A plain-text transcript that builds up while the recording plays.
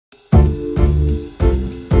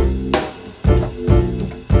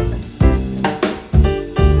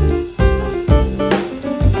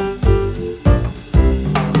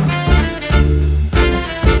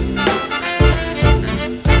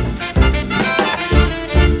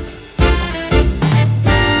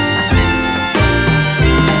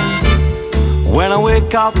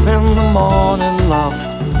wake up in the morning, love,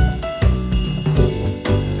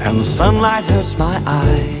 and the sunlight hurts my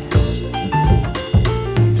eyes,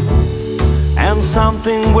 and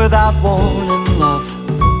something without warning, love,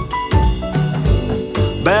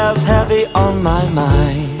 bears heavy on my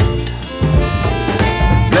mind.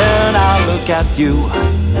 Then I look at you,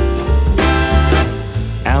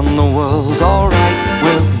 and the world's alright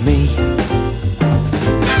with me.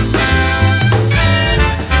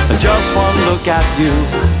 Just one look at you,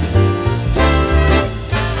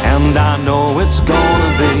 and I know it's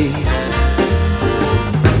gonna be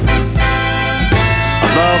a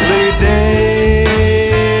lovely day,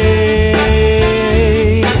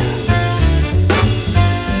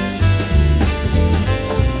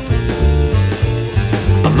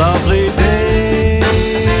 a lovely day.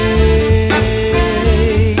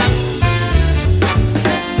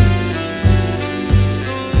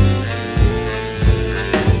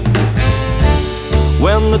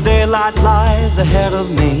 When the daylight lies ahead of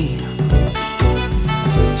me,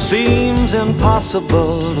 seems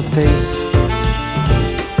impossible to face,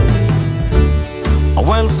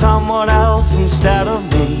 when someone else instead of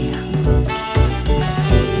me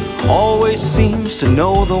always seems to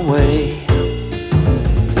know the way.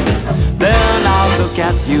 Then I look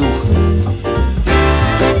at you,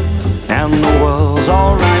 and the world's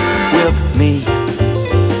alright with me.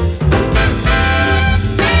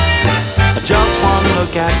 Just one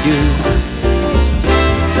look at you,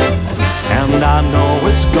 and I know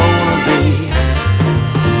it's gonna be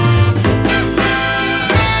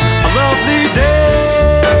a lovely day,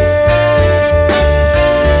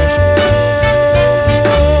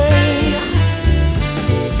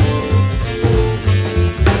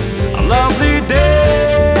 a lovely day.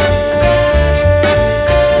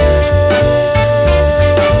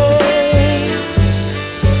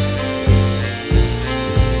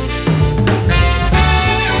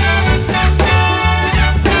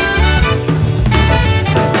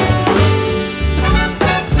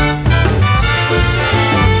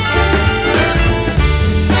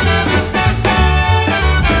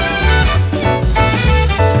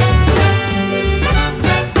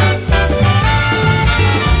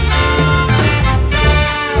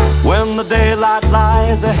 When the daylight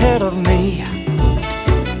lies ahead of me,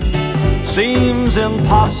 seems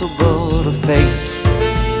impossible to face,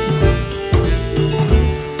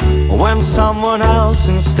 when someone else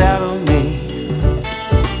instead of me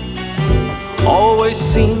always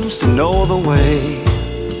seems to know the way.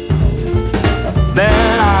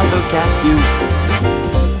 Then I look at you,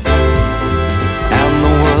 and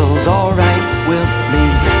the world's alright with me.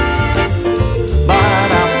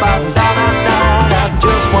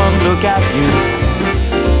 Just one look at you,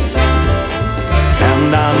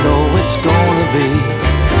 and I know it's gonna be